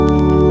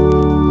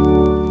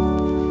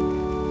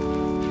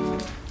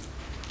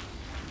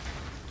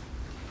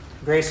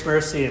Grace,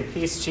 mercy, and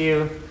peace to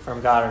you from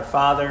God our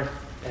Father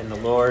and the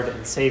Lord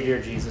and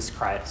Savior Jesus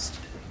Christ.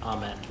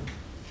 Amen.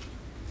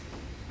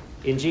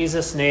 In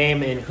Jesus'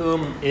 name, in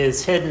whom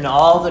is hidden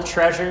all the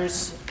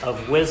treasures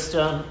of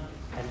wisdom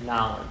and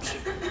knowledge.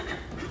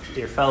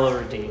 Dear fellow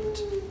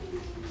redeemed.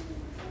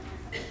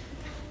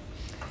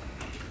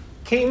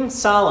 King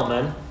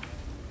Solomon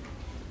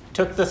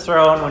took the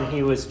throne when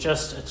he was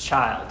just a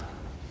child.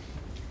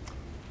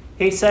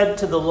 He said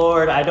to the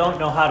Lord, I don't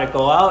know how to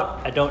go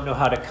out. I don't know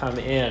how to come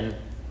in.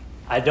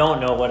 I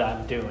don't know what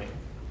I'm doing.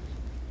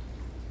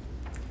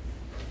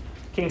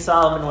 King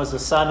Solomon was the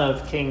son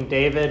of King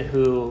David,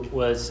 who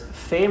was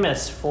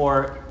famous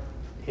for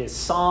his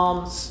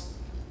psalms,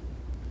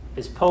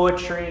 his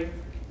poetry,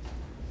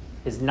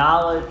 his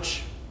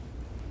knowledge,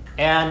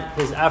 and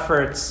his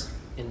efforts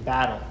in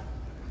battle.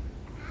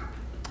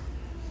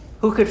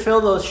 Who could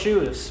fill those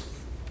shoes?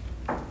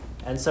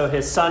 And so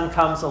his son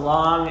comes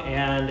along,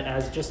 and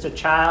as just a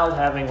child,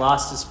 having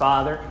lost his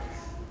father,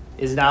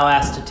 is now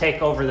asked to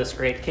take over this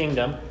great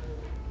kingdom.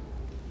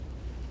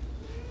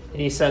 And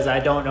he says, I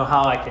don't know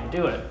how I can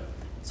do it.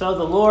 So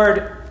the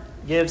Lord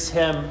gives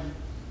him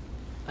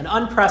an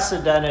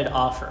unprecedented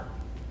offer.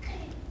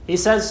 He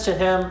says to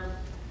him,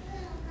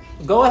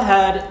 go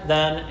ahead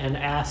then and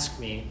ask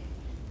me,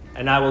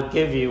 and I will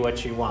give you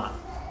what you want.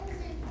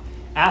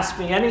 Ask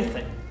me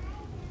anything,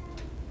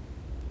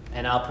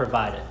 and I'll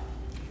provide it.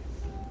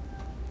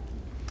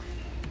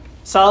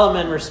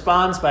 Solomon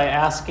responds by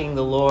asking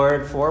the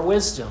Lord for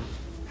wisdom.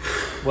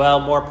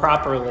 Well, more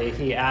properly,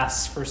 he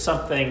asks for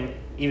something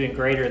even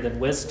greater than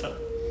wisdom.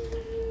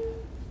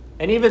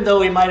 And even though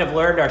we might have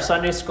learned our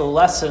Sunday school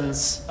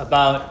lessons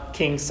about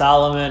King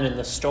Solomon and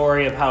the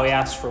story of how he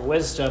asked for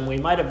wisdom, we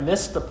might have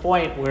missed the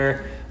point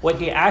where what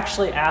he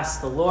actually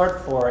asked the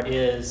Lord for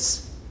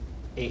is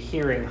a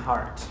hearing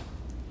heart.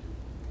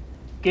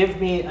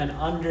 Give me an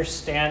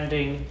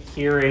understanding,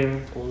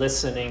 hearing,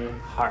 listening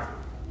heart.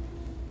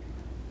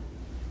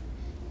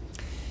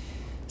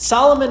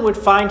 Solomon would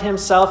find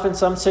himself in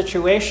some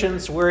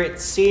situations where it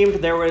seemed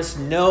there was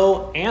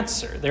no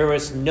answer, there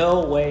was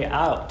no way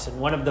out. And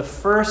one of the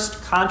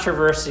first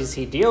controversies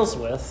he deals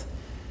with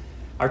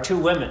are two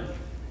women.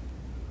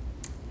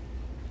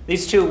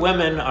 These two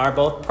women are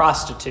both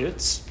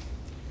prostitutes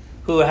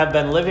who have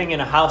been living in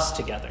a house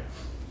together.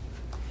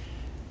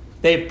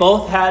 They've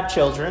both had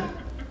children,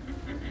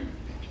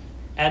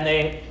 and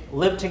they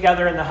live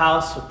together in the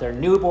house with their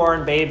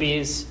newborn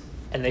babies,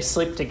 and they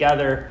sleep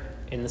together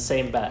in the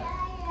same bed.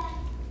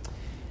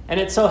 And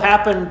it so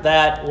happened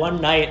that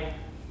one night,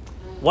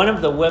 one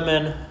of the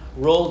women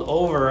rolled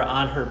over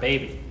on her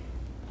baby,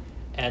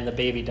 and the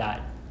baby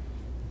died.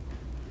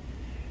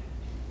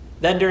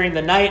 Then during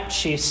the night,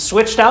 she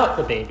switched out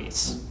the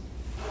babies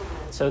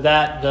so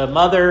that the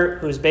mother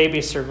whose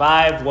baby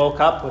survived woke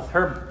up with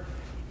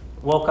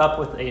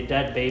a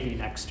dead baby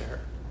next to her.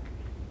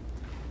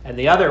 And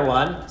the other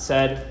one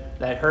said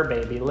that her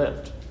baby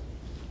lived.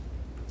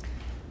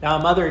 Now,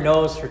 a mother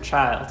knows her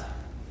child.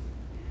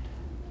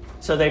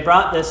 So they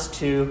brought this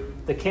to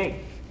the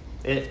king.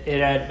 It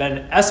had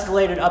been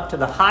escalated up to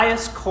the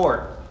highest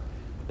court,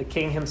 the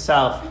king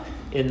himself,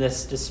 in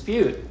this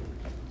dispute,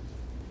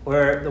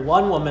 where the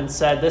one woman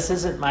said, this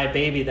isn't my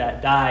baby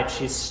that died.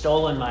 She's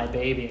stolen my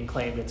baby and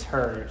claimed it's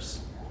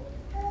hers.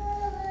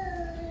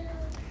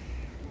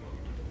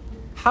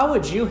 How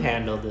would you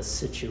handle this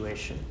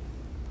situation?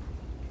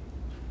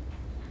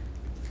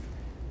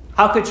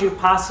 How could you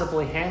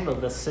possibly handle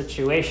this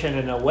situation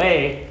in a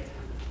way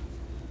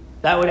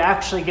that would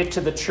actually get to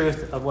the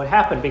truth of what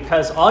happened?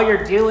 Because all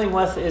you're dealing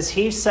with is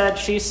he said,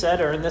 she said,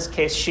 or in this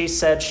case, she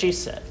said, she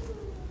said.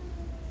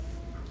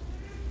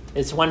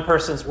 It's one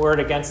person's word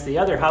against the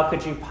other. How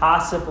could you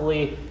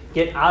possibly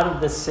get out of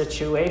this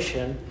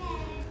situation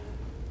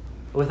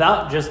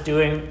without just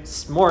doing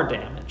more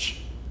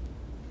damage?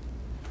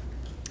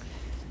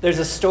 There's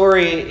a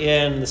story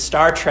in the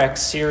Star Trek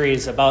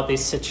series about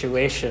these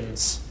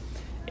situations.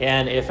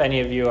 And if any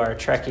of you are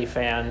Trekkie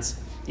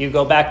fans, you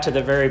go back to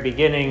the very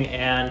beginning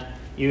and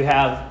you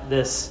have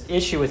this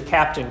issue with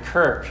Captain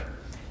Kirk.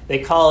 They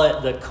call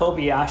it the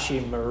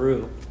Kobayashi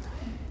Maru.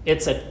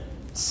 It's a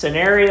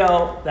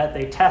scenario that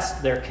they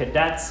test their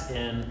cadets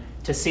in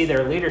to see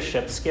their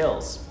leadership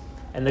skills.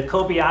 And the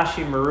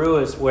Kobayashi Maru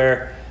is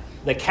where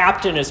the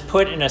captain is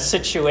put in a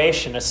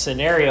situation, a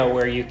scenario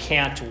where you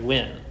can't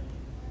win.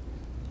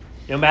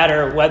 No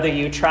matter whether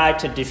you try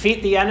to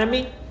defeat the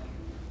enemy,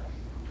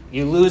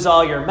 you lose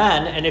all your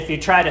men, and if you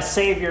try to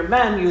save your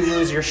men, you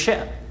lose your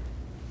ship.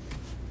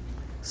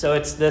 So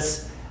it's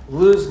this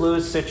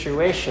lose-lose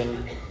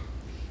situation.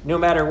 No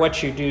matter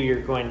what you do, you're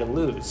going to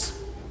lose.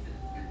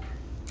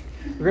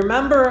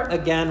 Remember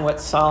again what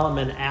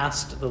Solomon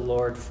asked the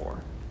Lord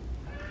for.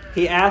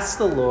 He asked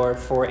the Lord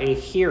for a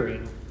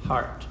hearing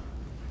heart.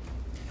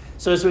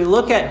 So as we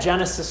look at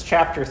Genesis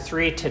chapter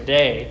 3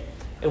 today,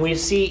 and we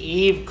see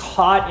Eve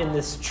caught in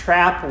this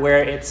trap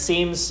where it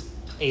seems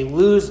a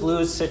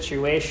lose-lose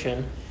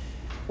situation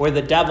where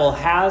the devil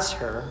has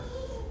her,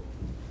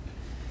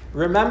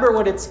 remember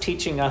what it's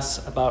teaching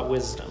us about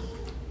wisdom.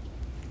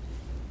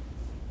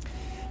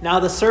 Now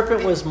the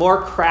serpent was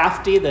more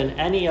crafty than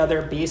any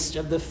other beast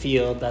of the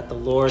field that the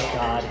Lord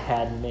God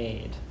had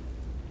made.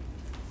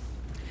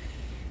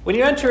 When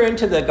you enter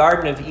into the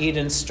Garden of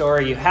Eden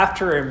story, you have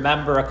to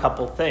remember a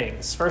couple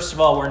things. First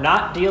of all, we're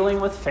not dealing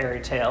with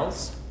fairy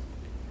tales,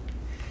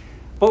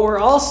 but we're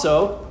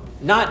also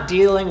not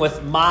dealing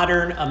with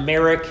modern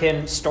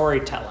American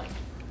storytelling.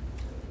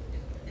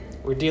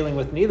 We're dealing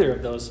with neither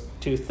of those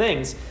two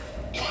things.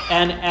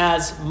 And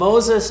as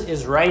Moses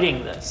is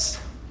writing this,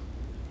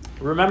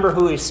 remember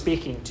who he's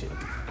speaking to.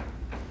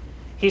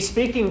 He's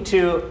speaking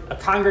to a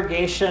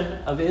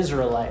congregation of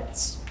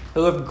Israelites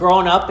who have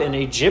grown up in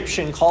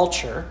Egyptian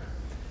culture,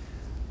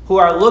 who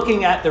are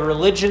looking at the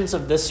religions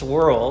of this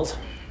world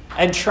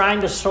and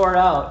trying to sort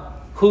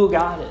out who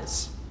God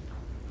is.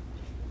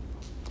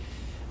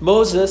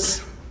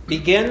 Moses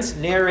begins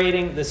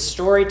narrating the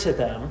story to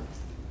them,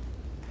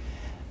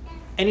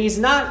 and he's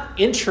not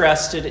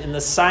interested in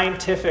the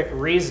scientific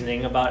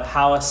reasoning about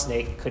how a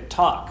snake could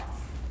talk.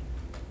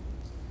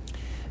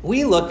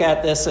 We look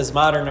at this as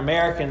modern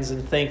Americans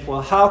and think,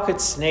 well, how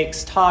could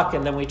snakes talk?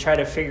 And then we try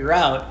to figure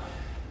out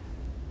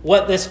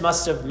what this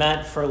must have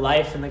meant for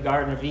life in the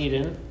Garden of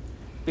Eden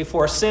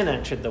before sin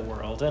entered the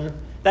world. And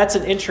that's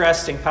an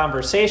interesting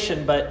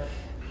conversation, but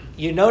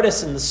you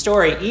notice in the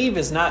story, Eve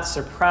is not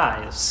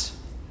surprised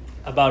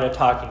about a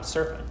talking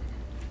serpent.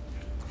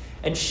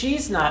 And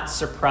she's not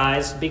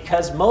surprised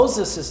because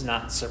Moses is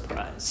not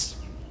surprised.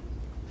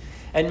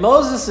 And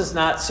Moses is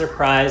not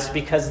surprised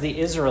because the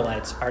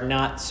Israelites are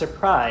not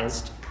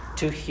surprised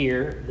to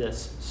hear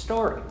this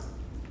story.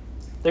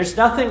 There's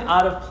nothing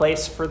out of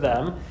place for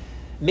them.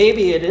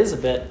 Maybe it is a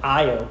bit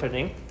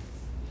eye-opening,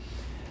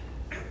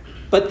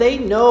 but they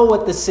know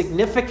what the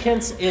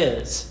significance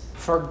is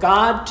for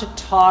God to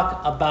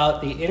talk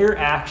about the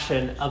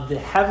interaction of the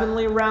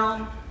heavenly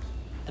realm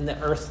and the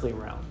earthly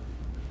realm,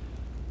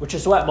 which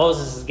is what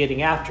Moses is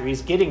getting after.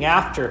 He's getting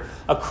after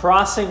a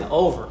crossing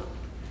over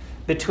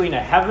between a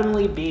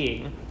heavenly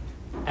being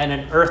and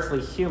an earthly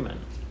human.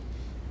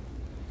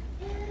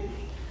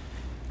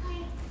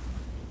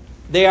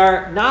 They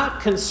are not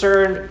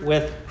concerned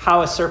with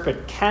how a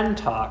serpent can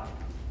talk,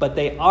 but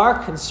they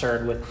are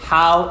concerned with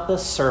how the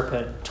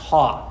serpent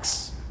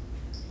talks.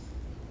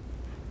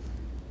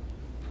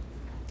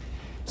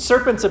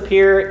 Serpents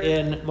appear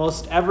in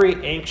most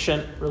every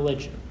ancient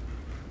religion,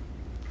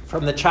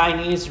 from the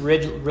Chinese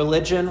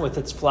religion with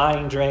its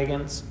flying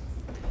dragons,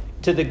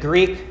 to the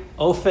Greek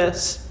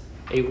Ophis,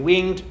 a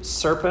winged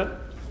serpent,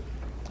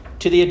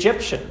 to the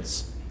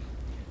Egyptians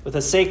with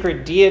a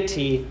sacred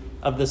deity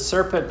of the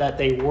serpent that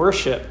they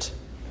worshipped.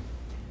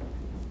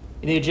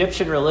 In the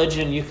Egyptian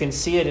religion, you can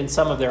see it in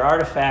some of their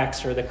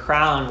artifacts, or the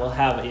crown will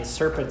have a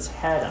serpent's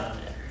head on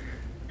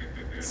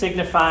it,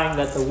 signifying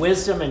that the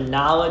wisdom and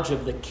knowledge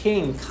of the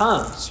king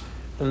comes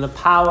from the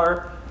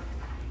power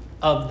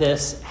of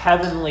this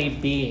heavenly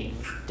being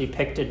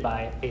depicted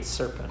by a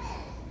serpent.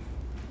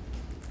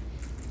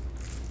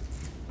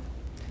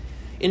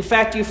 In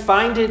fact, you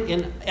find it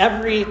in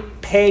every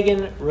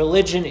pagan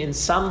religion in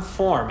some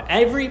form.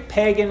 Every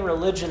pagan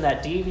religion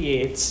that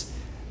deviates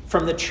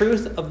from the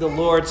truth of the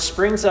Lord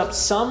springs up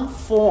some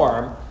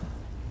form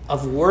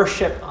of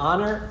worship,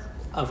 honor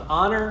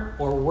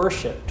or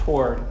worship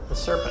toward the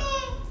serpent.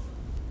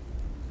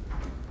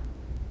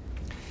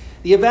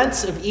 The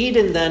events of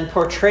Eden then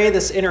portray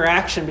this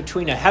interaction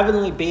between a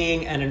heavenly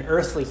being and an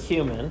earthly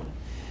human,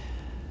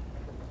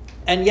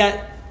 and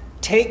yet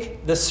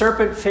take the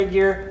serpent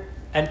figure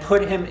and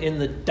put him in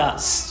the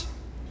dust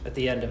at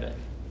the end of it,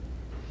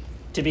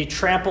 to be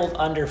trampled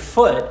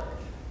underfoot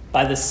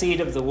by the seed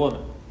of the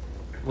woman.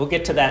 We'll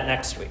get to that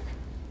next week.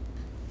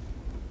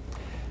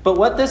 But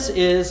what this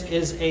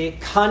is a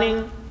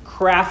cunning,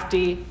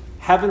 crafty,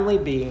 heavenly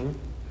being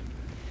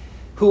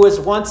who was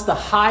once the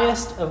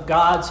highest of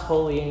God's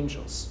holy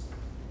angels,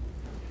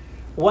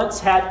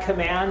 once had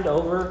command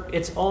over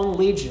its own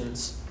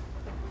legions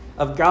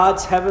of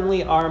God's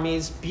heavenly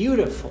armies,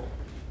 beautiful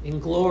in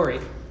glory,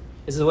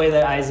 is the way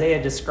that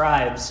Isaiah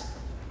describes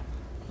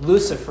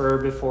Lucifer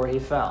before he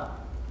fell.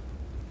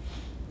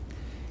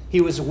 He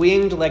was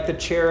winged like the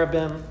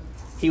cherubim.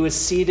 He was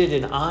seated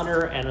in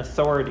honor and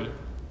authority.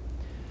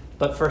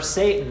 But for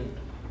Satan,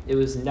 it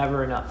was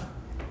never enough.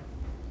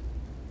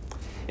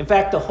 In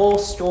fact, the whole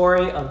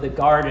story of the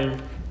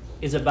garden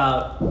is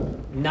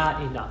about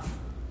not enough.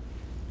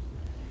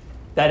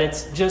 That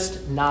it's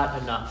just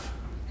not enough.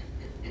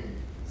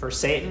 For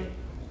Satan,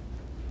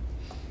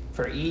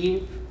 for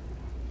Eve,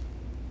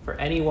 for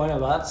any one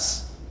of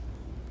us.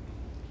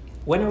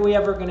 When are we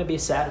ever going to be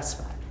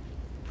satisfied?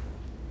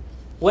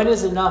 When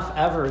is enough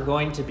ever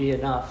going to be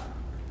enough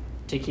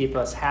to keep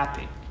us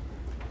happy?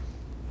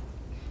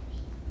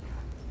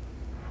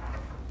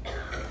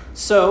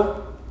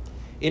 So,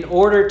 in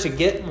order to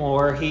get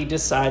more, he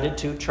decided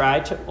to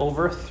try to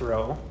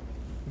overthrow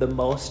the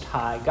Most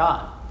High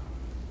God.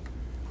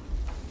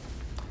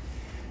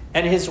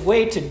 And his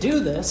way to do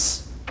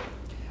this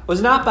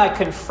was not by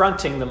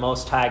confronting the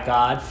Most High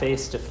God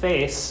face to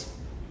face,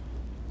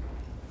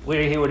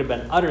 where he would have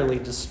been utterly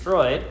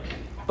destroyed,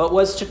 but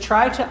was to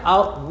try to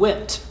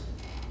outwit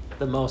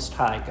the Most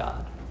High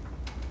God,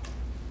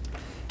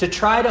 to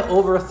try to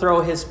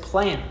overthrow his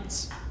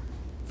plans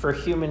for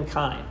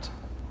humankind,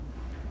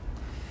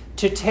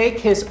 to take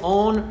his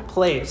own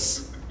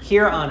place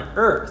here on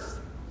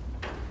earth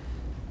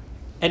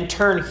and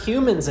turn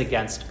humans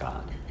against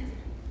God.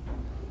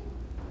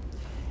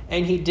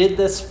 And he did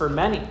this for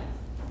many,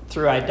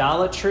 through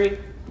idolatry,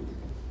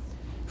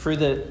 through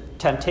the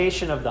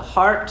temptation of the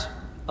heart,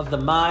 of the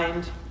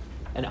mind,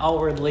 and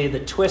outwardly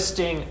the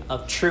twisting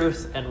of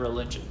truth and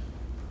religion.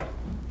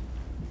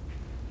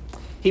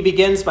 He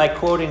begins by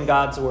quoting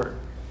God's word.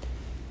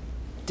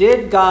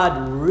 Did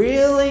God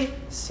really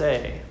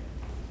say?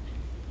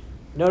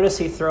 Notice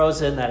he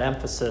throws in that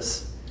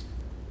emphasis,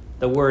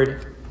 the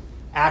word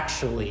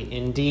actually,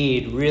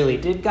 indeed, really.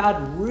 Did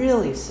God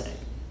really say,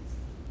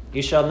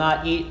 you shall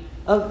not eat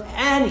of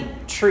any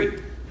tree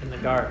in the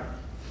garden?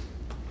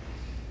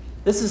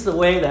 This is the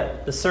way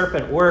that the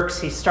serpent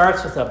works. He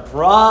starts with a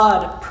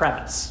broad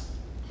premise,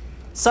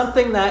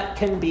 something that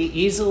can be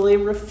easily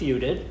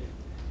refuted,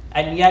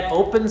 and yet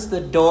opens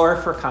the door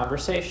for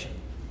conversation.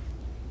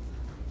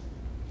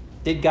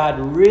 Did God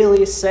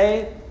really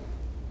say?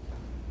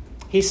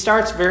 He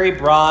starts very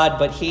broad,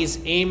 but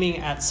he's aiming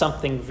at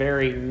something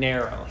very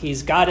narrow.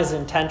 He's got his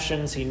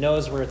intentions. He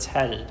knows where it's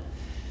headed.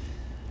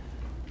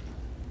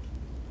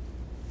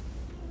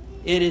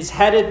 It is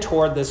headed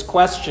toward this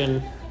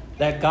question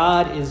that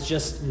God is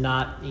just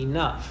not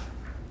enough.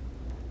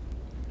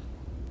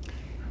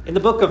 In the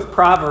book of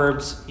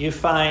Proverbs, you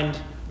find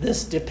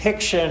this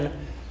depiction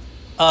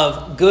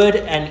of good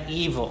and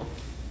evil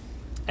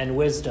and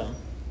wisdom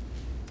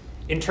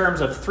in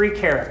terms of three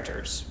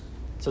characters.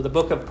 So the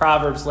book of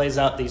Proverbs lays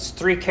out these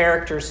three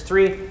characters,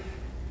 three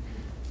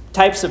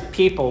types of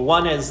people.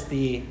 One is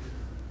the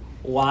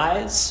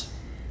wise,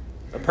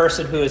 a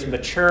person who is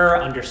mature,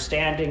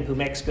 understanding, who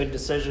makes good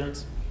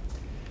decisions.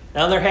 On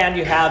the other hand,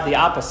 you have the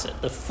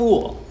opposite, the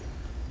fool,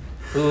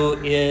 who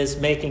is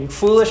making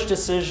foolish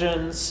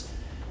decisions,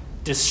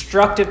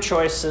 destructive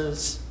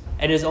choices,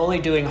 and is only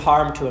doing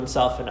harm to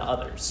himself and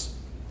others.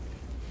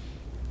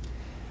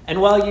 And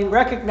while you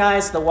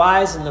recognize the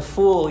wise and the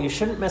fool, you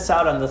shouldn't miss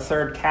out on the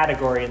third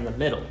category in the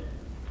middle,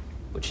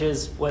 which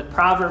is what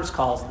Proverbs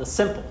calls the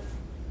simple.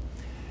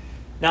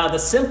 Now, the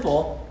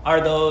simple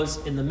are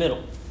those in the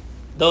middle,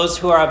 those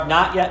who have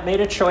not yet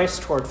made a choice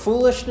toward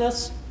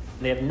foolishness,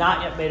 and they have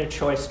not yet made a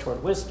choice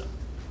toward wisdom.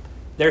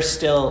 They're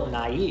still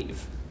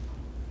naive.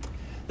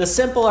 The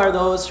simple are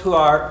those who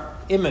are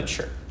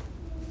immature,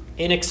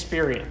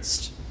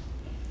 inexperienced,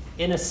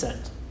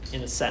 innocent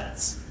in a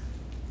sense.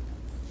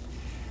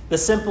 The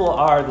simple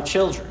are the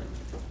children.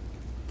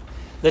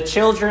 The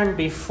children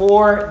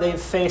before they've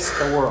faced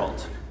the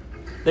world.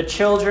 The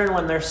children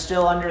when they're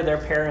still under their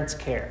parents'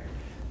 care.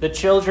 The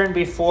children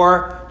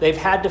before they've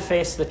had to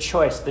face the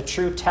choice, the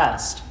true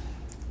test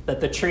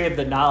that the tree of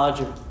the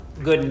knowledge of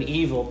good and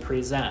evil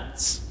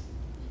presents.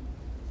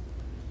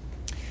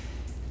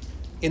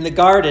 In the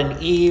garden,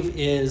 Eve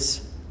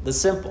is the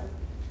simple.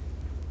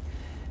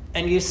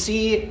 And you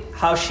see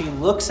how she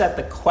looks at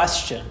the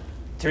question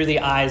through the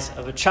eyes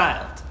of a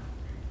child.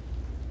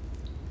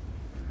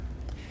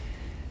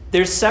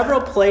 There's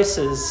several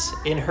places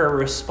in her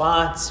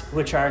response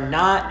which are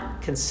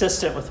not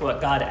consistent with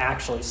what God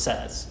actually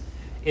says.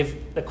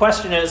 If the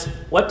question is,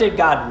 what did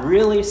God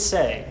really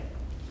say?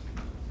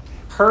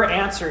 Her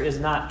answer is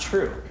not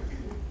true.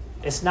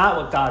 It's not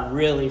what God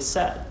really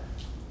said.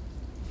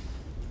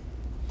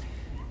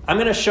 I'm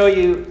going to show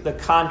you the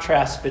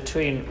contrast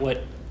between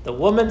what the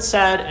woman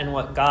said and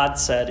what God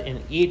said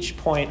in each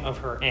point of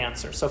her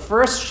answer. So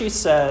first she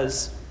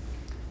says,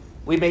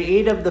 we may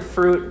eat of the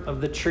fruit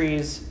of the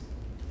trees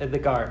in the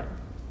garden.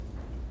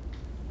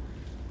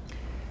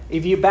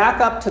 If you back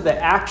up to the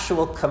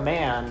actual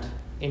command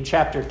in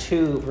chapter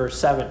 2,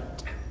 verse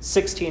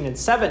 16 and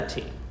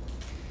 17,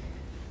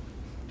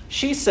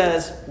 she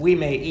says, we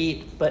may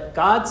eat, but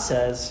God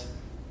says,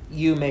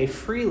 you may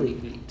freely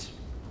eat.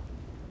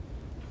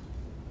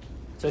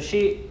 So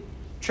she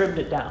trimmed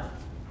it down.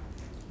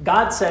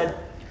 God said,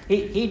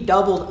 he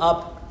doubled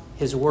up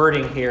his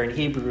wording here in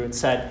Hebrew and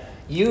said,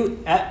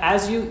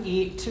 as you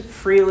eat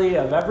freely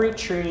of every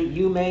tree,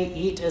 you may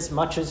eat as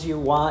much as you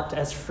want,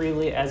 as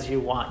freely as you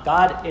want.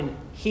 God in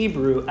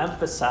Hebrew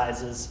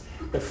emphasizes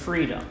the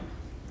freedom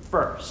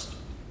first,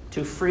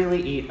 to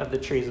freely eat of the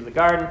trees of the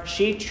garden.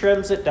 She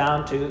trims it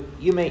down to,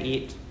 you may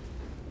eat.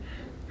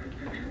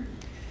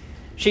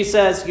 She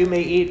says, you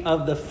may eat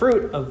of the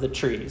fruit of the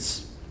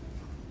trees.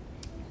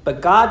 But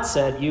God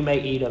said, you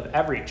may eat of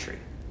every tree.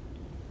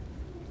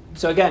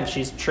 So again,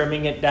 she's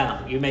trimming it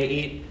down. You may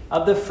eat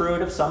of the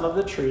fruit of some of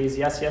the trees.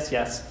 Yes, yes,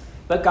 yes.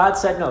 But God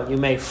said, no, you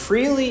may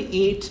freely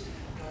eat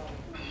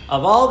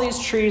of all these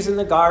trees in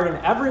the garden.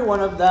 Every one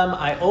of them,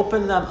 I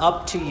open them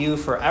up to you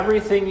for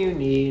everything you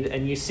need.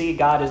 And you see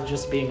God is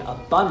just being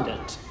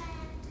abundant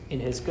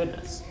in his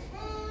goodness.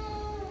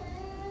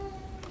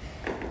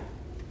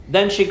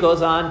 Then she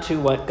goes on to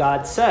what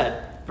God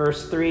said.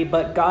 Verse 3,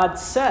 but God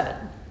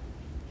said.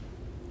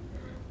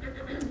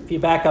 If you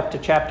back up to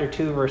chapter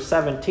 2, verse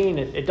 17,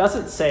 it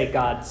doesn't say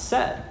God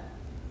said.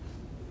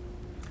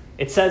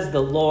 It says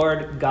the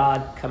Lord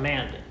God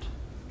commanded.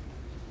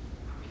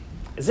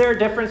 Is there a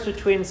difference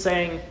between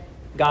saying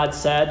God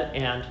said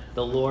and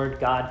the Lord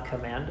God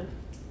commanded?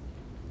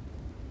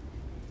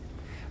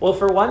 Well,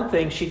 for one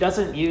thing, she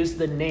doesn't use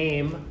the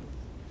name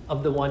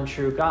of the one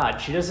true God.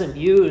 She doesn't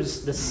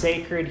use the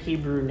sacred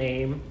Hebrew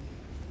name,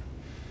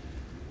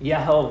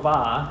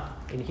 Yehovah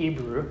in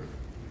Hebrew.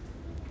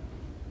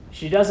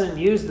 She doesn't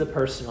use the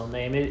personal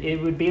name.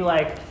 It would be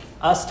like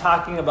us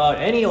talking about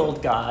any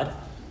old God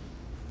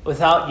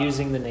without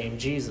using the name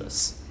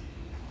Jesus.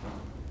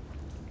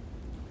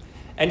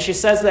 And she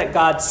says that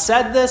God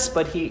said this,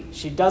 but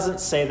she doesn't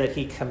say that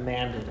he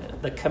commanded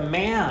it. The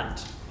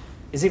command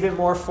is even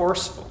more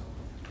forceful.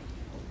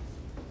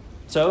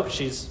 So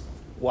she's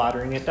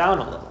watering it down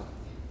a little.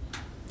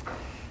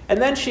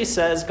 And then she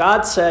says,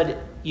 God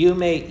said, you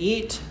may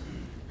eat,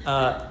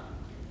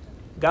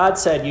 God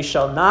said, you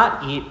shall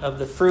not eat of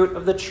the fruit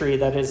of the tree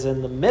that is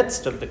in the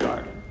midst of the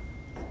garden.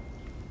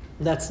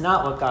 That's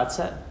not what God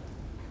said.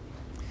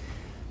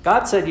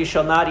 God said, you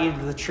shall not eat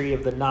of the tree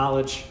of the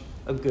knowledge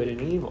of good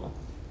and evil.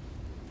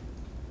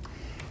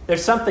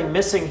 There's something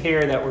missing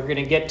here that we're going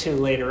to get to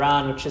later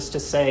on, which is to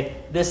say,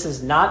 this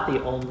is not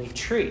the only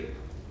tree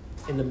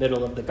in the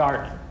middle of the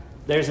garden.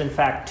 There's in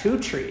fact 2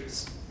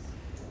 trees.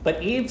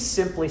 But Eve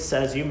simply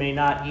says, you may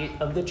not eat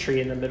of the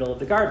tree in the middle of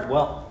the garden.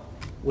 Well,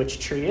 which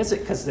tree is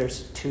it? Because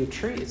there's 2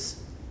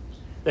 trees.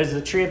 There's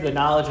the tree of the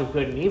knowledge of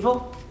good and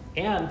evil,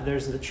 and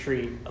there's the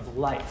tree of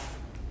life.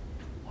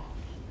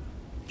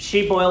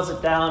 She boils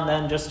it down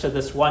then just to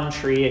this one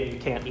tree, and you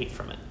can't eat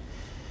from it.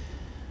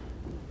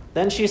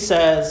 Then she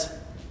says,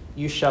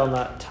 you shall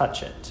not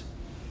touch it.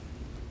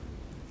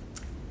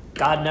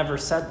 God never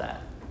said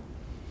that.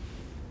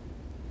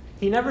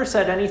 He never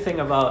said anything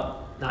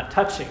about not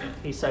touching it.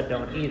 He said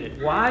don't eat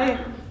it.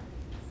 Why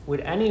would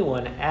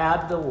anyone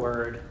add the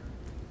word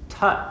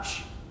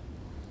touch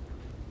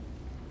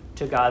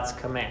to God's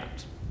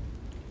command?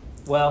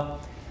 Well,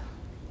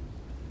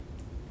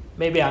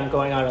 maybe I'm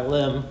going on a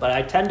limb, but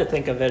I tend to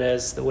think of it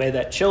as the way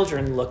that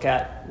children look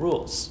at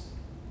rules.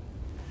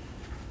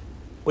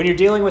 When you're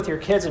dealing with your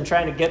kids and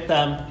trying to get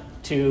them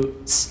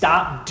to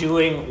stop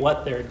doing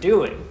what they're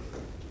doing,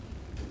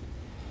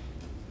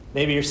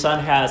 maybe your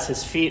son has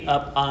his feet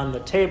up on the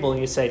table and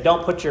you say,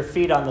 don't put your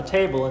feet on the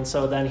table, and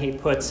so then he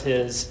puts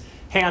his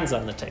hands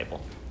on the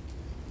table.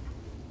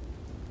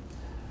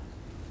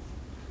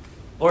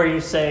 Or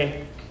you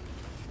say,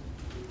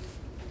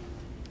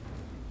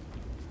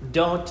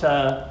 don't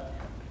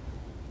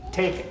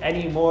take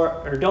any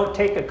more, or don't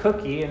take a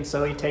cookie, and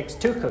so he takes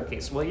 2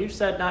 cookies. Well, you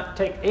said not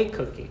to take a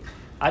cookie.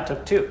 I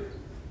took 2.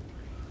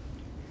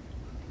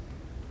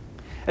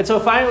 And so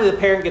finally the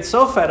parent gets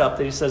so fed up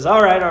that he says,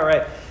 all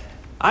right.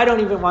 I don't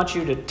even want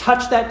you to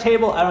touch that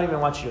table. I don't even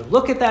want you to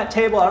look at that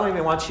table. I don't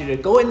even want you to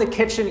go in the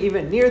kitchen,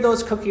 even near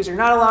those cookies. You're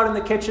not allowed in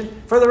the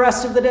kitchen for the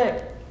rest of the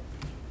day.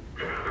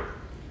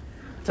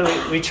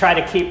 So we try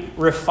to keep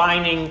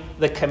refining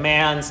the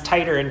commands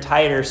tighter and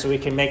tighter so we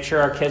can make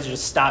sure our kids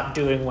just stop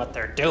doing what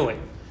they're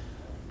doing,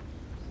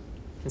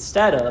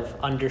 instead of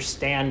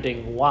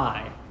understanding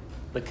why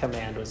the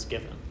command was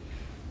given.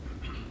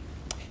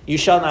 You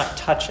shall not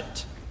touch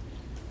it.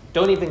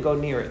 Don't even go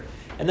near it.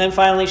 And then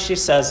finally she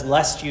says,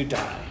 lest you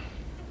die.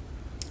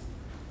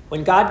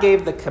 When God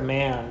gave the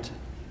command,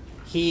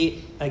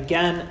 he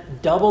again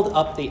doubled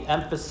up the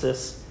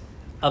emphasis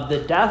of the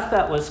death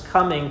that was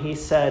coming. He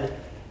said,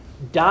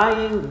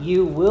 dying,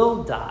 you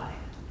will die.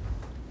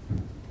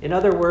 In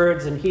other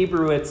words, in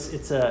Hebrew,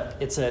 it's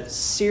a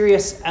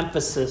serious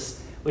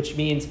emphasis, which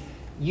means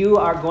you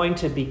are going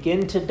to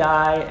begin to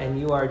die and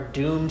you are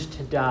doomed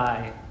to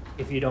die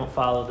if you don't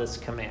follow this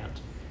command.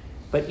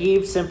 But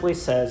Eve simply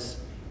says,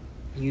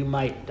 you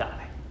might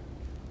die.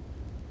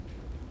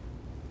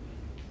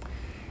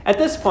 At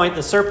this point,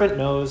 the serpent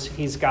knows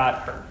he's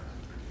got her.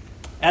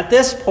 At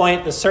this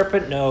point, the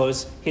serpent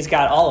knows he's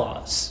got all of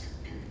us.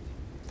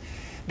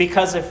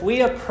 Because if we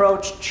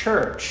approach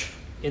church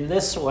in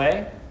this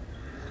way,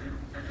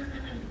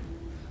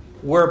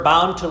 we're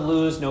bound to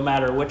lose no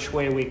matter which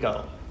way we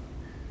go.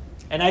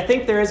 And I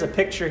think there is a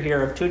picture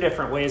here of 2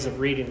 different ways of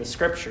reading the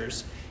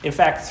scriptures. In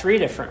fact, 3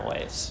 different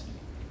ways.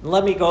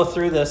 Let me go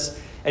through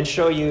this and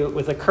show you,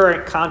 with the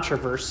current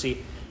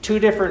controversy, 2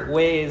 different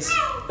ways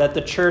that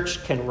the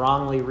church can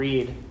wrongly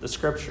read the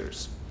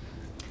scriptures.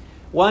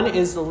 One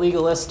is the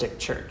legalistic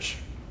church.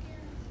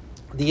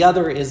 The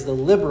other is the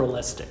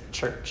liberalistic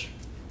church.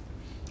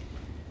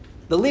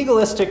 The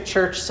legalistic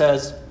church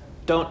says,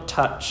 don't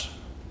touch.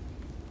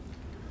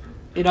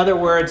 In other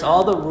words,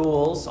 all the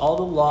rules, all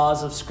the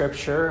laws of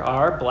Scripture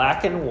are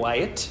black and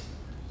white,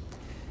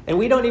 and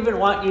we don't even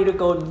want you to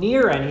go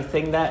near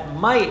anything that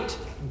might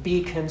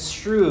be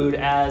construed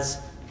as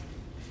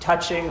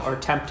touching or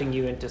tempting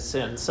you into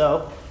sin.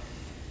 So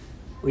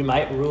we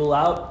might rule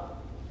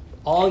out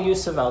all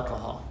use of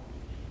alcohol.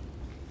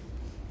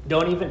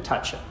 Don't even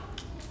touch it.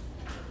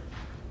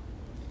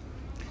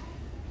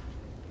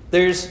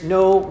 There's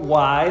no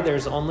why,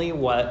 there's only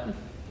what.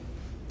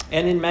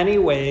 And in many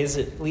ways,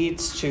 it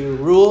leads to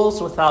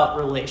rules without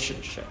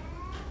relationship.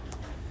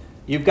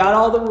 You've got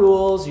all the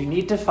rules, you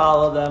need to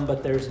follow them,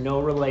 but there's no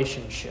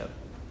relationship.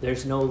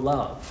 There's no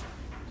love.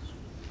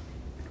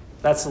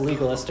 That's the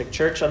legalistic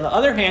church. On the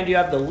other hand, you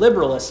have the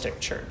liberalistic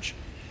church.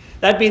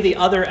 That'd be the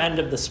other end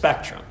of the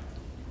spectrum.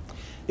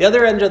 The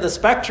other end of the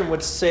spectrum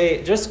would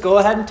say, just go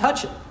ahead and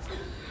touch it.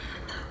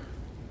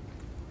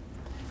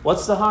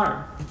 What's the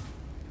harm?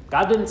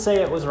 God didn't say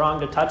it was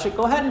wrong to touch it.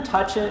 Go ahead and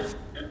touch it.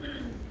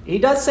 He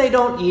does say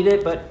don't eat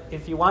it, but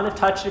if you want to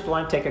touch it, if you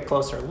want to take a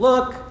closer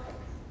look,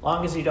 as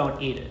long as you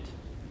don't eat it.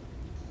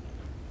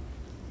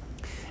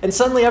 And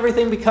suddenly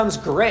everything becomes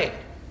great.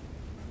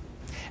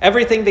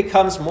 Everything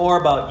becomes more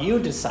about you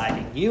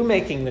deciding, you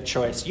making the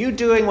choice, you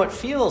doing what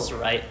feels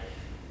right.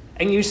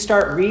 And you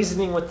start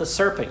reasoning with the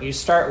serpent. You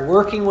start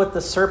working with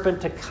the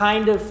serpent to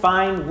kind of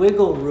find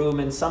wiggle room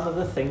in some of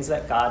the things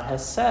that God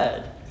has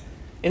said.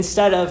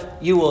 Instead of,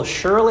 you will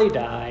surely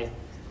die,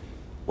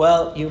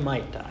 well, you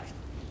might die.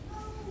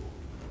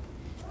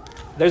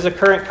 There's a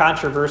current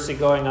controversy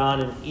going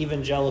on in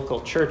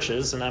evangelical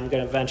churches, and I'm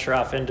going to venture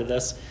off into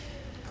this.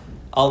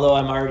 Although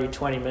I'm already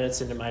 20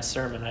 minutes into my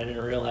sermon, I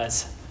didn't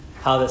realize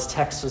how this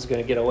text was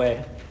going to get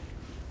away.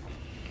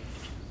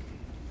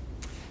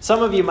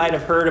 Some of you might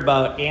have heard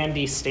about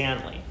Andy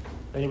Stanley.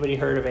 Anybody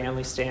heard of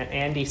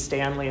Andy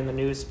Stanley in the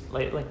news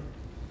lately?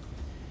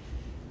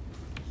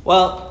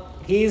 Well,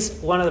 he's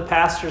one of the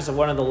pastors of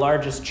one of the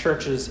largest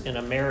churches in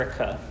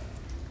America.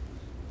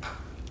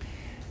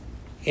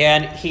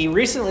 And he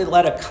recently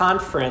led a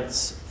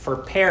conference for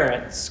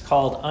parents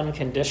called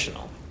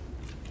Unconditional.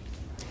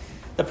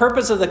 The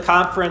purpose of the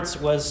conference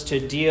was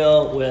to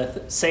deal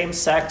with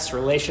same-sex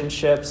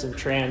relationships and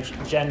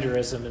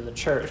transgenderism in the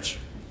church.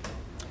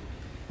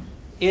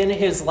 In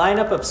his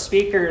lineup of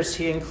speakers,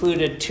 he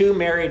included 2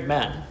 married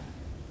men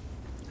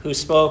who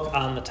spoke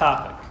on the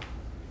topic.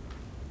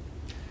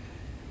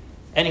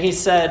 And he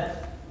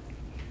said,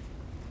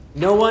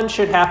 no one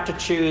should have to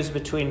choose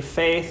between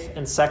faith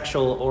and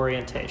sexual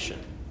orientation.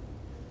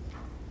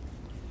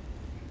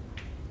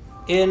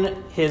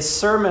 In his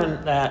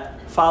sermon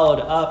that followed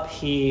up,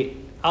 he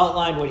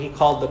outlined what he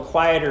called the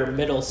quieter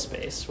middle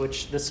space,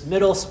 which this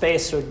middle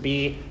space would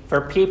be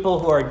for people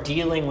who are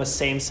dealing with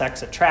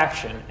same-sex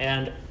attraction.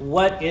 And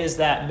what is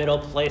that middle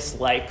place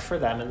like for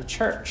them in the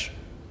church?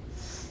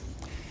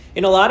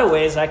 In a lot of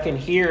ways, I can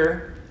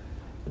hear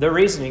the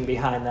reasoning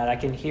behind that. I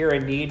can hear a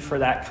need for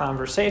that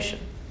conversation.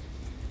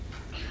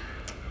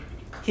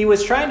 He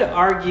was trying to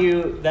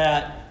argue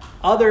that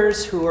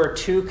others who are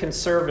too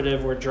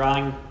conservative were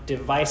drawing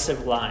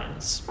divisive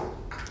lines.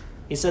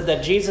 He said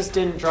that Jesus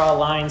didn't draw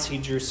lines, he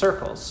drew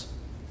circles.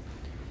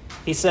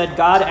 He said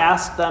God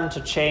asked them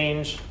to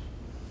change,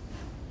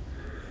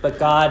 but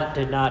God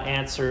did not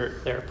answer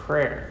their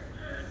prayer.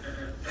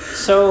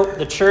 So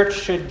the church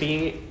should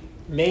be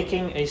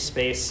making a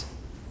space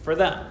for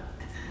them.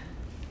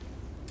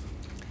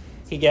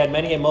 He had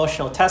many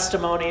emotional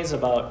testimonies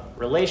about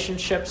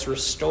relationships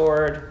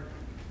restored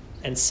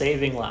and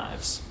saving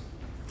lives.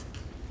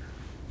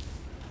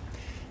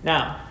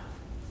 Now,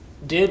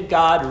 did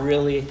God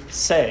really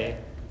say?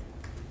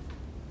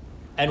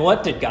 And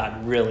what did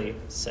God really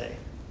say?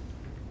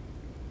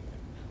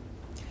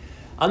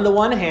 On the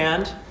one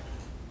hand,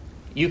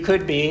 you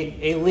could be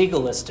a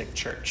legalistic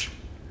church,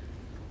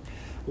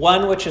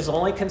 one which is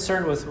only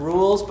concerned with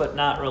rules but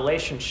not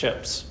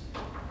relationships.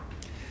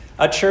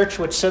 A church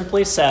which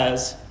simply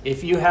says,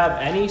 if you have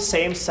any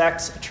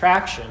same-sex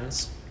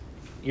attractions,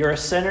 you're a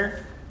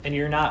sinner and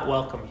you're not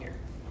welcome here.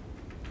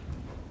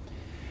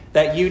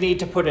 That you need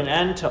to put an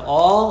end to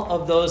all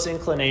of those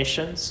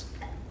inclinations,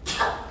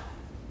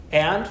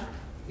 and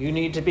you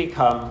need to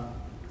become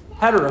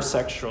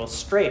heterosexual,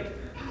 straight.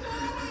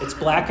 It's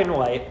black and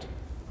white.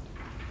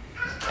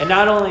 And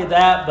not only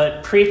that,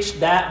 but preach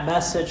that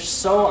message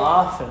so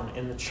often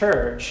in the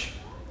church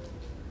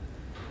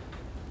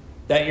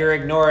that you're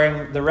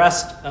ignoring the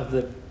rest of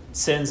the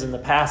sins in the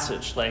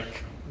passage,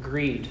 like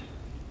greed,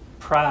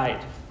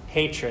 pride,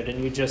 hatred,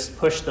 and you just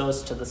push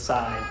those to the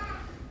side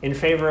in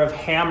favor of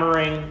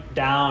hammering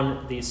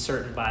down these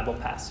certain Bible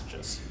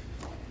passages.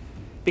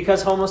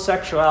 Because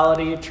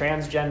homosexuality,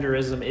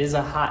 transgenderism is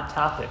a hot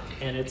topic,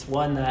 and it's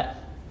one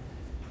that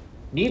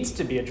needs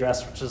to be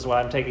addressed, which is why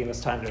I'm taking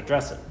this time to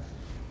address it.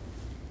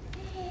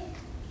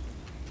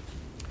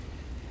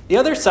 The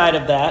other side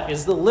of that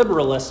is the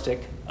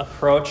liberalistic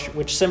approach,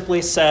 which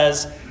simply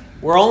says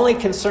we're only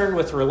concerned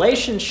with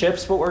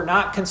relationships, but we're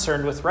not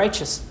concerned with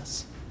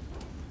righteousness.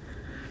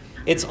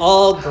 It's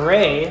all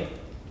gray,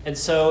 and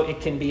so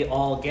it can be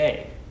all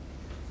gay.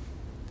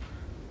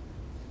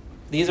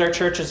 These are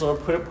churches that will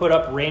put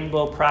up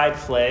rainbow pride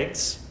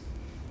flags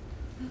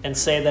and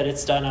say that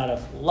it's done out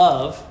of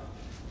love,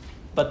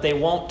 but they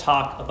won't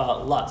talk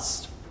about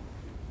lust.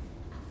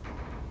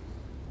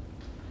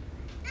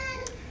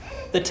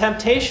 The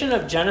temptation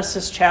of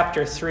Genesis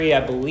chapter 3, I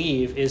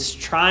believe, is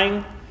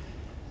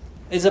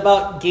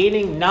about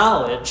gaining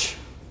knowledge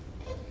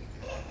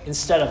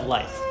instead of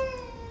life.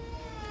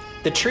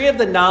 The tree of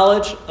the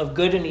knowledge of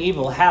good and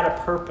evil had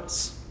a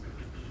purpose.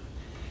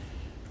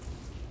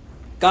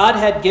 God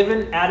had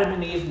given Adam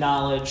and Eve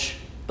knowledge,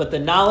 But the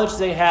knowledge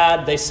they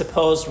had, they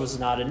supposed was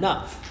not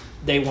enough.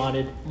 They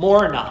wanted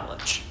more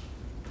knowledge.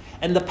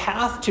 And the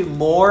path to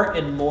more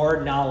and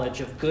more knowledge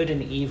of good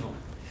and evil,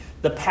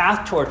 the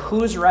path toward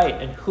who's right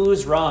and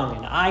who's wrong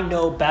and I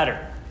know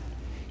better,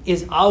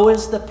 is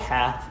always the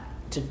path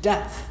to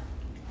death.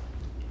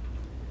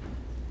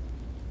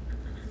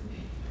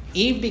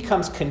 Eve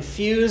becomes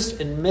confused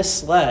and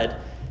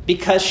misled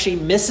because she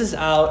misses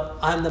out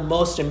on the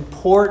most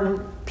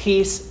important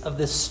piece of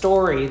this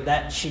story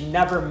that she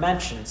never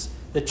mentions,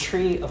 the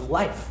tree of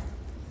life.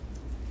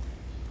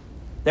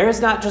 There is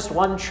not just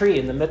one tree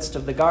in the midst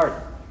of the garden.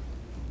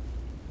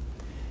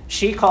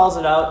 She calls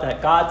it out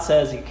that God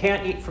says you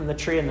can't eat from the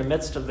tree in the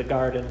midst of the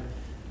garden,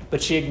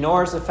 but she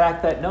ignores the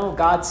fact that no,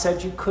 God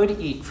said you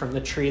could eat from the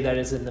tree that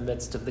is in the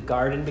midst of the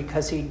garden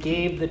because he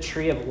gave the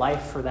tree of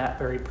life for that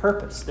very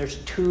purpose. There's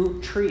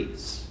two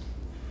trees.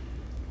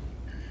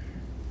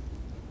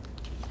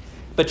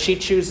 But she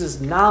chooses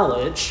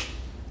knowledge,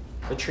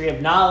 the tree of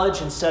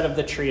knowledge, instead of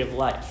the tree of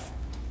life.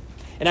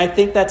 And I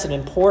think that's an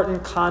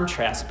important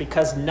contrast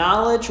because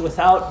knowledge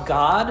without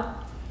God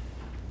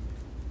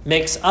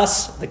makes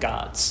us the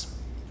gods.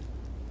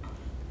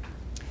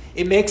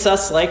 It makes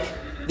us like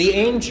the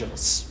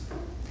angels,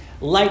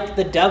 like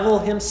the devil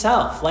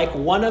himself, like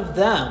one of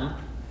them,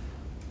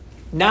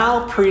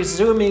 now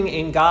presuming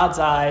in God's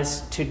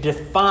eyes to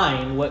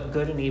define what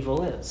good and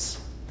evil is.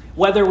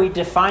 Whether we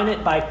define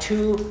it by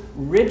too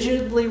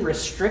rigidly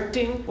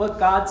restricting what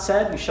God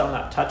said, we shall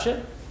not touch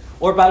it,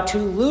 or by too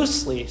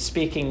loosely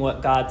speaking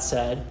what God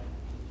said,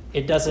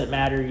 it doesn't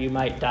matter, you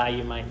might die,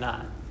 you might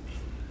not.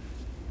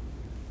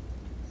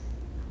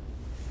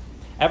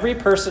 Every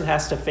person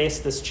has to face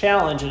this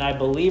challenge, and I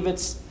believe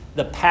it's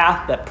the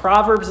path that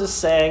Proverbs is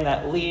saying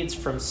that leads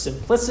from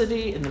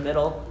simplicity in the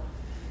middle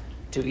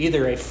to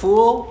either a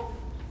fool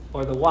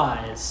or the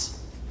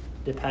wise,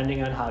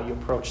 depending on how you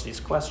approach these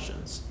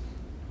questions.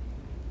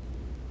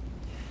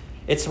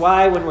 It's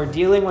why when we're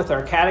dealing with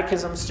our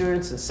catechism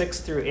students in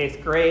 6th through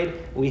 8th grade,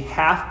 we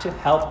have to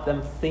help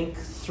them think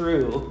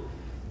through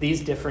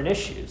these different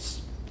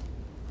issues.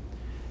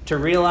 To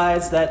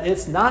realize that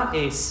it's not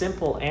a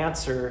simple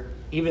answer,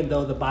 even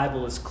though the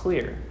Bible is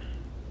clear.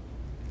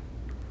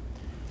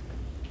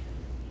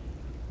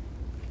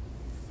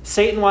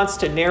 Satan wants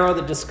to narrow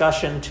the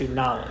discussion to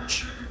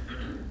knowledge.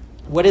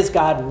 What is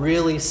God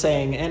really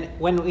saying? And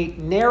when we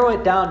narrow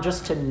it down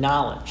just to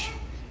knowledge,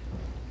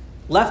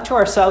 left to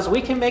ourselves, we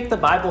can make the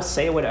Bible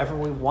say whatever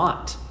we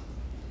want.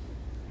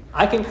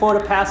 I can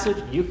quote a passage,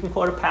 you can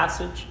quote a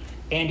passage,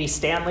 Andy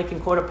Stanley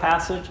can quote a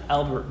passage,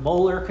 Albert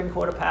Mohler can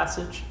quote a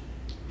passage,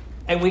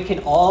 and we can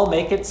all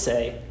make it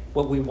say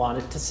what we want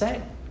it to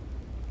say.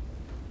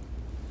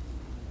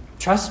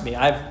 Trust me,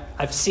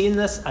 I've seen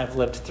this, I've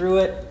lived through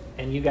it,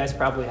 and you guys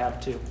probably have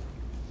too.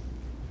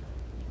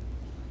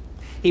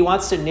 He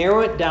wants to narrow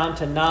it down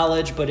to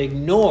knowledge, but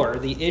ignore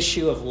the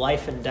issue of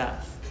life and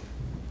death.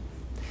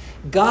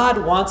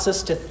 God wants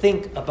us to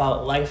think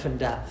about life and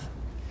death.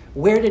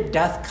 Where did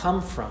death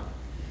come from?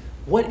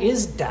 What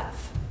is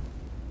death?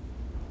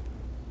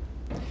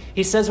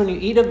 He says when you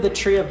eat of the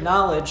tree of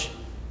knowledge,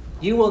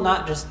 you will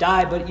not just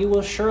die, but you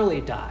will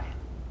surely die.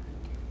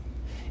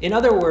 In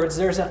other words,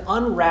 there's an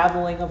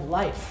unraveling of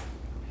life.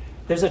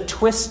 There's a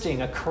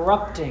twisting, a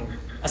corrupting,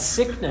 a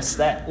sickness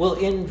that will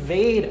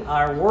invade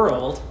our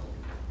world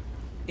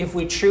if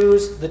we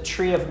choose the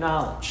tree of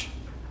knowledge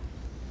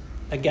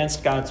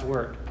against God's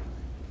word.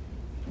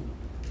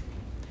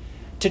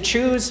 To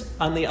choose,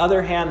 on the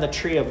other hand, the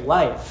tree of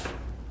life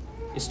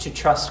is to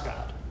trust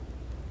God,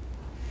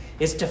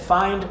 is to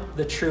find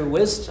the true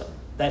wisdom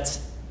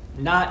that's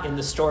not in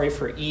the story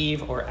for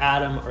Eve or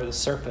Adam or the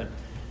serpent.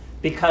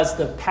 Because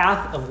the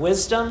path of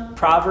wisdom,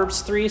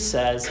 Proverbs 3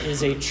 says,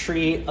 is a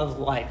tree of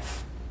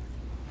life.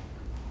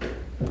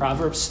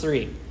 Proverbs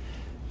 3,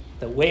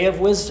 the way of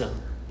wisdom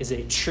is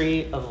a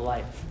tree of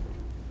life.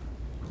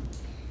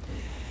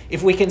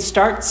 If we can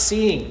start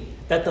seeing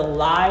that the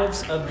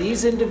lives of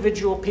these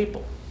individual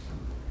people,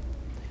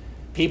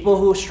 people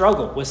who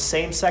struggle with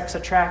same-sex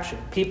attraction,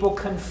 people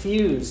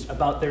confused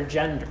about their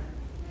gender,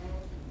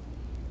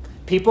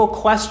 people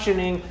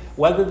questioning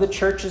whether the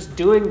church is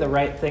doing the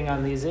right thing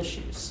on these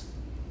issues.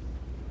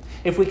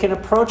 If we can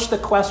approach the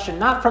question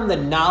not from the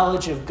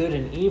knowledge of good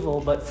and evil,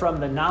 but from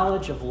the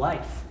knowledge of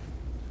life,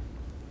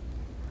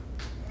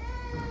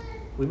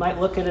 we might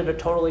look at it a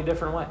totally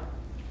different way.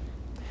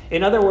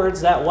 In other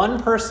words, that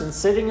one person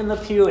sitting in the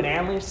pew at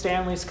Andy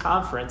Stanley's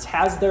conference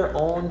has their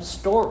own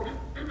story.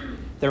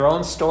 Their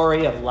own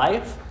story of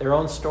life, their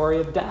own story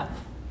of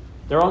death,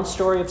 their own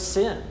story of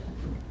sin.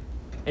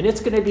 And it's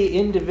going to be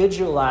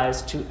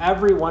individualized to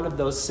every one of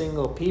those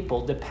single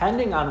people,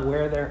 depending on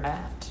where they're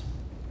at.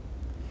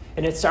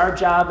 And it's our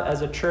job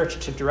as a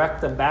church to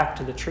direct them back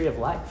to the tree of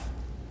life,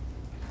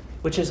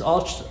 which is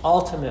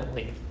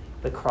ultimately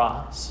the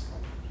cross.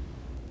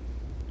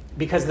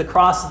 Because the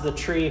cross is the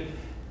tree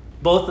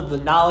both of the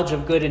knowledge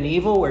of good and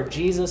evil, where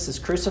Jesus is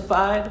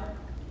crucified,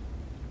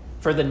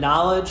 for the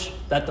knowledge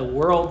that the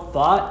world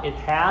thought it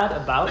had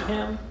about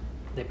him,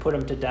 they put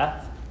him to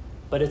death,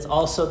 but it's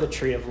also the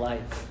tree of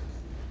life.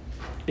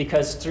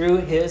 because through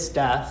his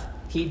death,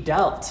 he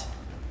dealt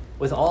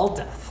with all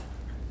death,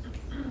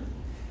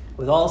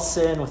 with all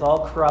sin, with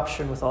all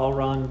corruption, with all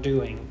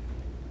wrongdoing.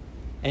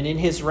 And in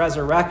his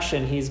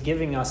resurrection, he's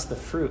giving us the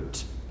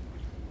fruit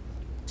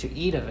to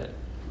eat of it.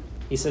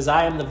 He says,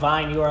 I am the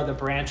vine, you are the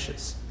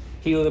branches.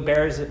 He who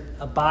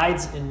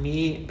abides in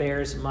me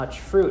bears much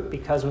fruit,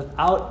 because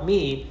without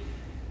me,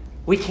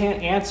 we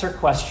can't answer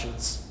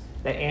questions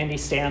that Andy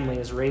Stanley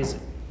is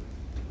raising.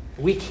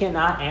 We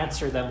cannot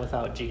answer them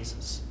without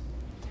Jesus.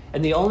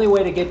 And the only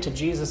way to get to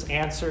Jesus'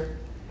 answer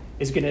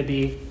is going to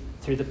be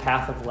through the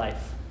path of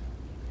life.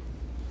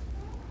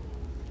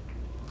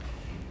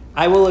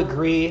 I will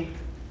agree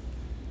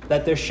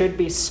that there should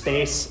be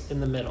space in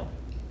the middle.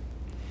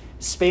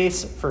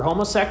 Space for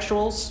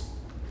homosexuals,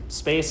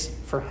 space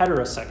for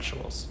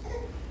heterosexuals,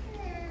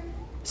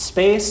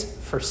 space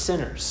for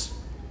sinners.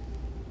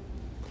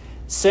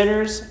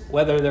 Sinners,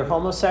 whether they're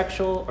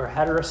homosexual or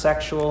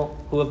heterosexual,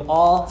 who have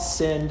all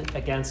sinned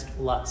against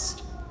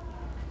lust.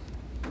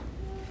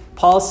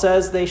 Paul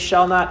says they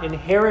shall not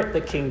inherit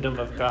the kingdom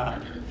of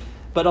God.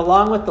 But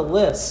along with the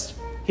list,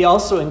 he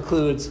also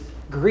includes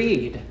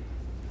greed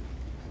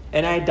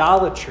and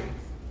idolatry.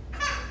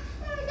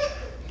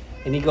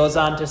 And he goes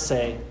on to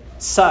say,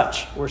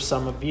 such were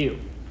some of you.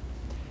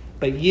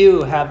 But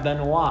you have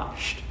been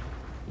washed.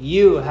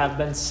 You have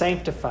been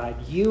sanctified.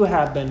 You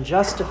have been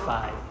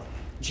justified.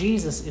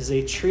 Jesus is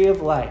a tree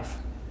of life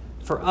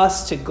for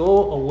us to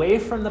go away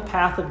from the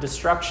path of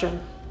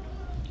destruction,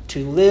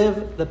 to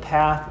live the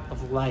path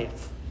of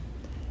life.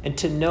 And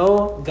to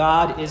know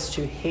God is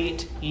to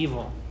hate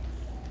evil.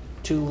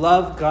 To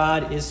love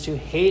God is to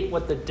hate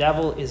what the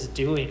devil is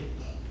doing.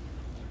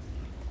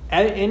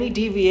 Any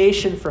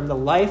deviation from the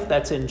life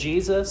that's in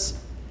Jesus,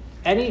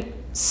 any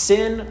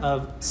sin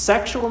of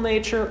sexual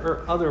nature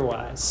or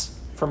otherwise,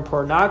 from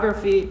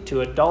pornography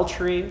to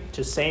adultery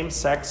to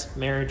same-sex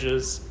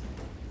marriages,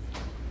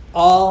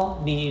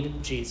 all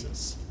need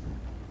Jesus.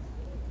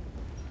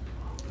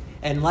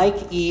 And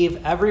like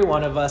Eve, every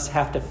one of us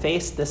have to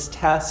face this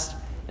test,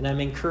 and I'm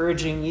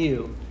encouraging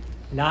you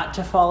not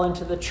to fall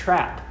into the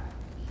trap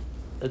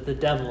that the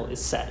devil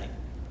is setting.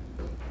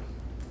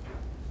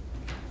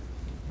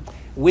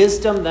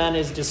 Wisdom then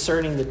is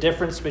discerning the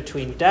difference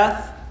between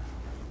death,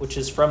 which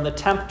is from the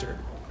tempter,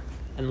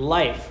 and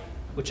life,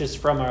 which is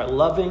from our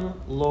loving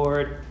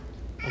Lord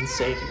and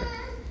Savior.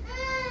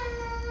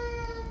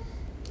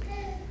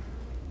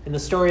 In the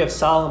story of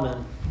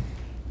Solomon,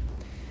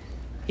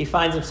 he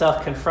finds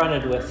himself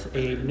confronted with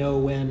a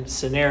no-win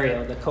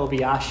scenario, the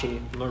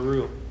Kobayashi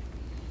Maru.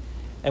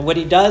 And what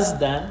he does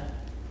then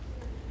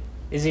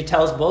is he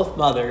tells both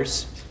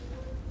mothers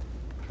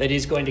that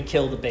he's going to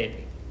kill the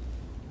baby.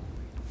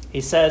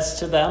 He says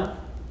to them,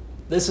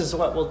 this is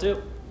what we'll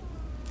do.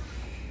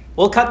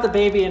 We'll cut the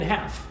baby in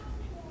half.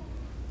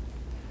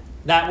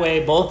 That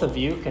way, both of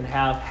you can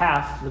have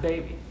half the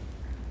baby.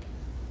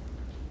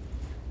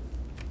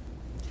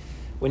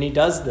 When he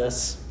does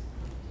this,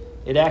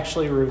 it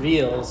actually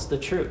reveals the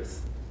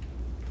truth.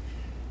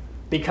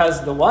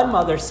 Because the one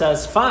mother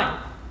says, fine,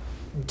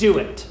 do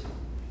it.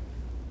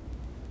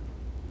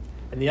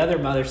 And the other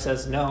mother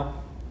says, no.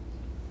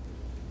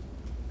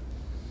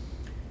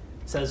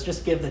 Says,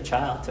 just give the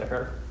child to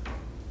her.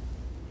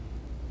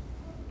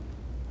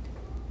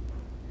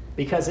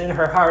 Because in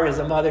her heart as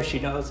a mother, she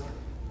knows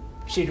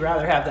she'd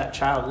rather have that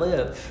child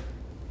live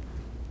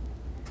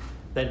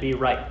than be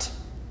right.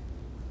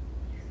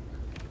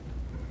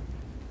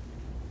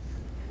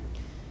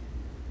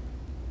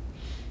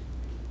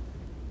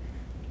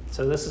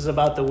 So this is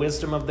about the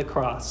wisdom of the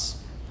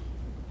cross,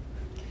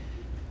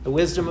 the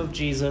wisdom of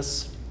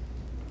Jesus,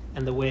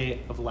 and the way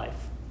of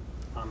life.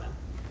 Amen.